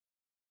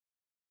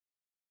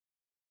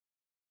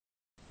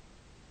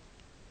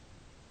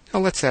Now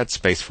let's add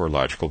space for a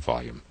logical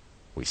volume.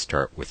 We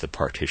start with the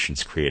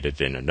partitions created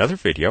in another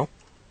video.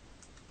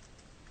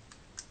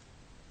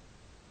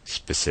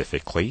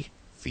 Specifically,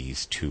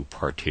 these two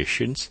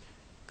partitions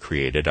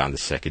created on the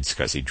second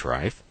SCSI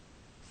drive,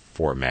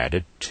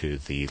 formatted to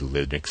the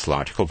Linux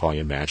Logical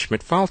Volume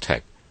Management file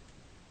type.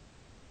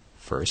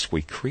 First,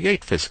 we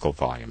create physical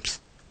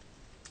volumes.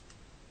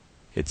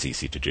 It's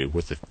easy to do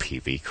with the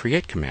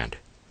pv-create command.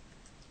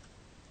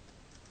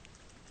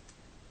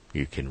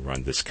 You can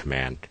run this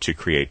command to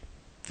create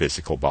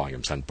physical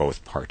volumes on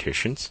both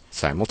partitions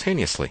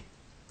simultaneously.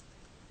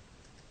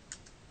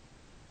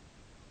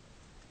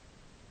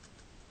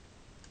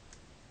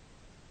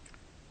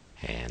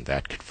 And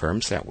that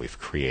confirms that we've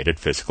created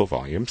physical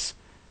volumes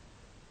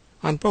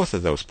on both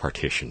of those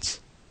partitions.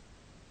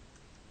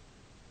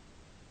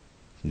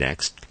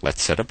 Next,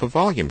 let's set up a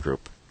volume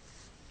group.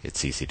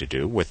 It's easy to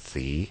do with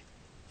the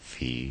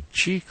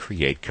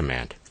vg-create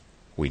command.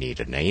 We need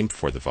a name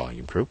for the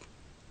volume group.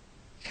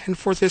 And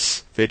for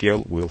this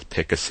video, we'll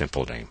pick a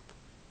simple name.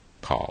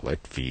 Call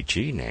it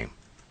vg-name.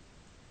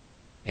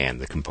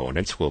 And the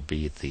components will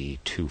be the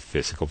two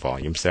physical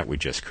volumes that we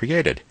just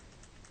created.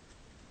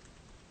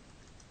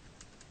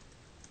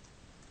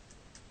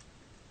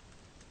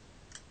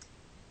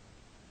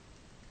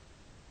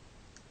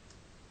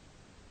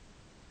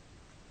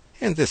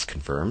 And this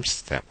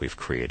confirms that we've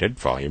created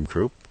volume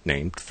group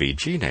named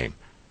vg-name.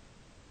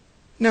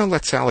 Now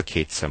let's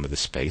allocate some of the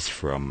space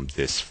from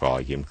this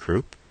volume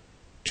group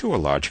to a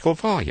logical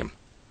volume.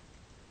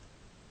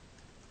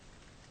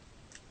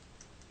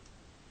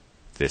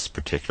 This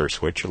particular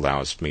switch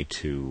allows me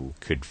to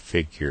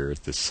configure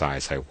the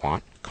size I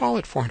want. Call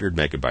it 400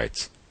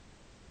 megabytes.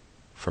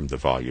 From the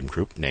volume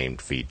group named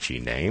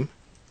vg-name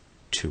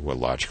to a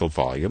logical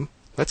volume,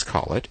 let's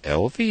call it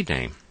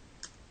lv-name.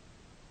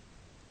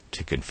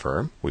 To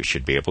confirm, we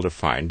should be able to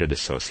find an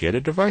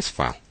associated device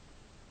file.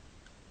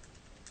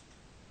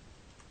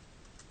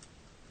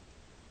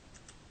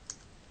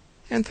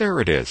 And there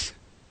it is.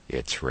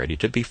 It's ready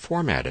to be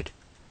formatted.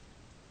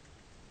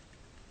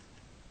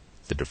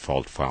 The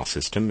default file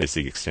system is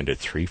the extended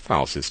 3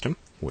 file system,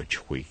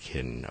 which we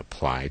can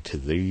apply to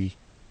the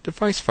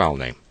device file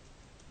name.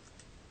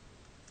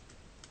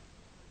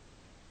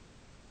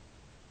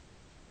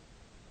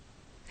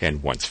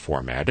 And once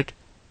formatted,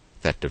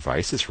 that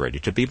device is ready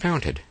to be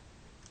mounted.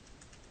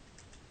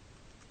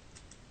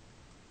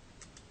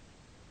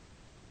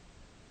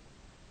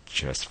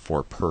 Just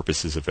for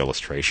purposes of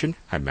illustration,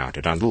 I mount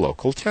it on the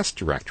local test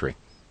directory.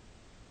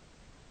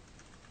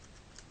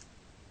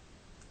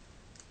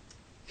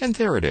 And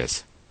there it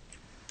is.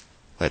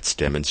 Let's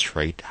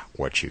demonstrate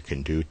what you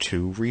can do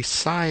to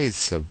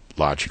resize a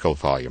logical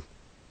volume.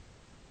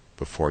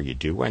 Before you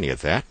do any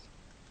of that,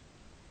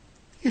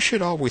 you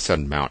should always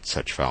unmount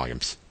such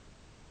volumes.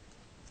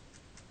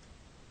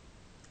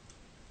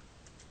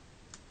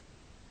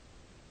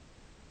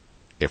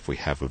 If we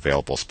have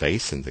available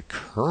space in the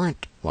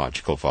current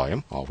logical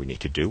volume, all we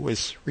need to do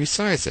is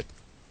resize it.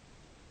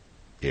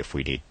 If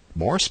we need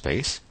more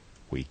space,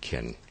 we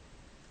can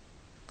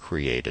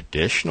create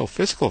additional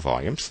physical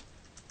volumes.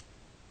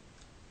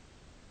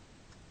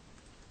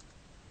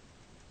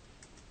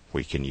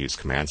 We can use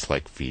commands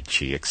like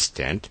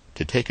vg-extend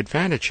to take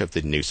advantage of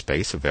the new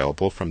space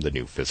available from the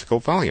new physical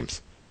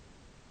volumes.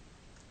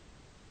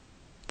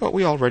 But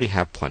we already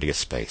have plenty of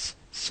space,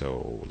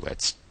 so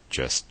let's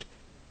just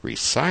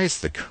resize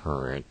the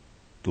current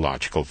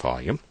logical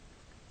volume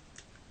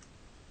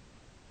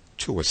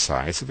to a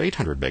size of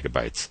 800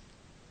 megabytes.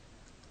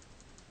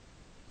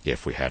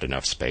 If we had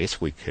enough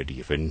space, we could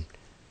even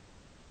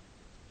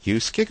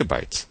use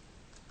gigabytes.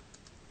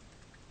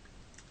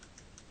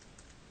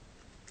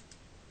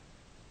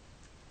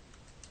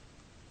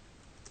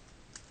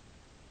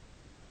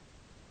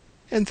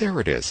 And there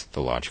it is.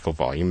 The logical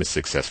volume is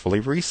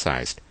successfully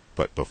resized.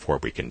 But before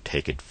we can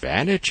take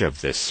advantage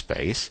of this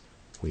space,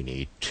 we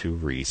need to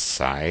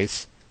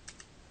resize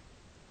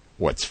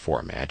what's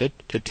formatted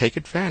to take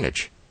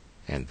advantage,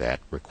 and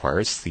that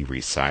requires the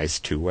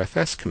resize to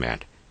fs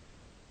command.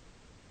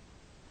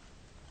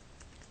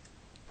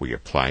 We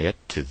apply it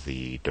to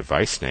the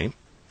device name,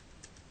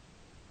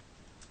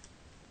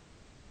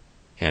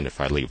 and if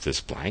I leave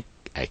this blank,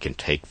 I can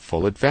take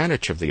full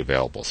advantage of the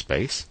available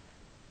space,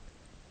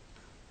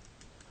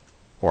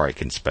 or I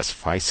can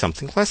specify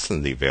something less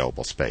than the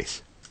available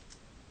space.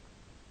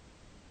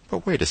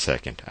 But wait a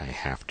second, I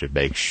have to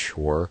make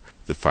sure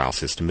the file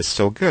system is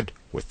still good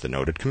with the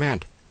noted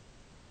command.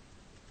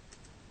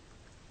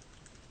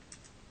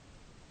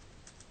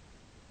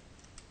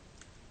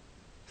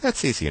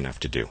 That's easy enough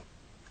to do.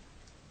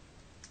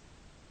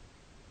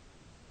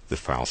 The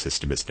file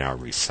system is now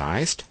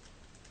resized.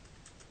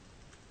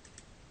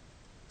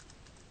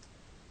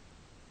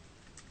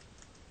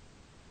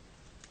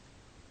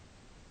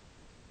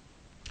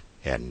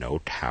 And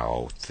note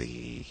how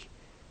the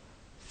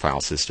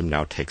file system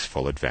now takes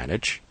full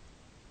advantage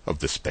of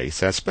the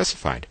space as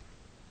specified.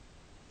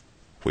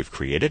 We've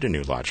created a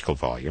new logical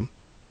volume,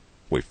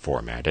 we've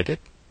formatted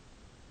it,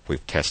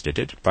 we've tested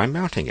it by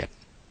mounting it.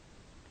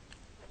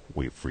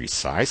 We've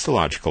resized the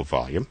logical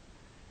volume,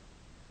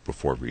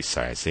 Before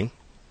resizing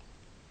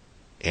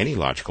any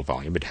logical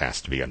volume, it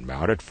has to be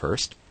unmounted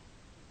first,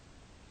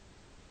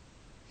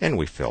 and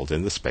we filled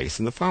in the space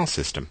in the file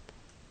system.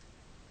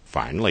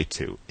 Finally,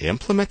 to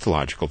implement the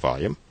logical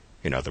volume,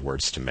 in other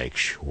words, to make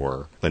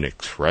sure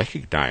Linux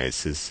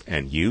recognizes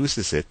and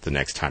uses it the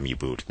next time you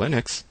boot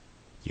Linux,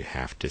 you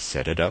have to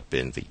set it up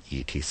in the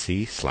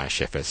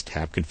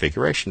etc/fstab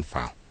configuration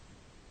file.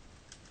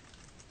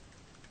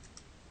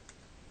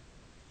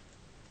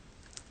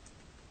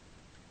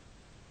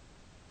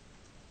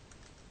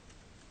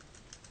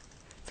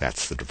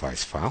 That's the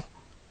device file.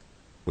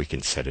 We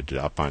can set it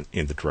up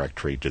in the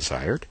directory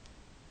desired.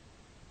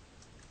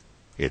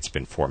 It's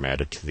been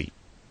formatted to the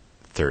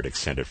third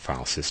extended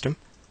file system.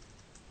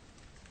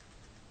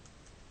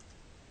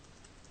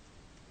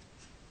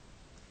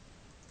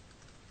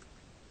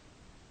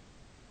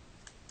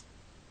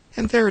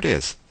 And there it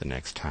is. The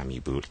next time you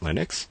boot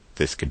Linux,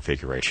 this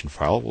configuration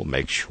file will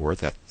make sure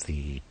that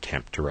the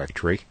temp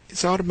directory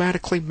is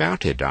automatically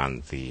mounted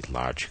on the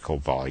logical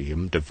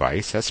volume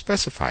device as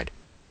specified.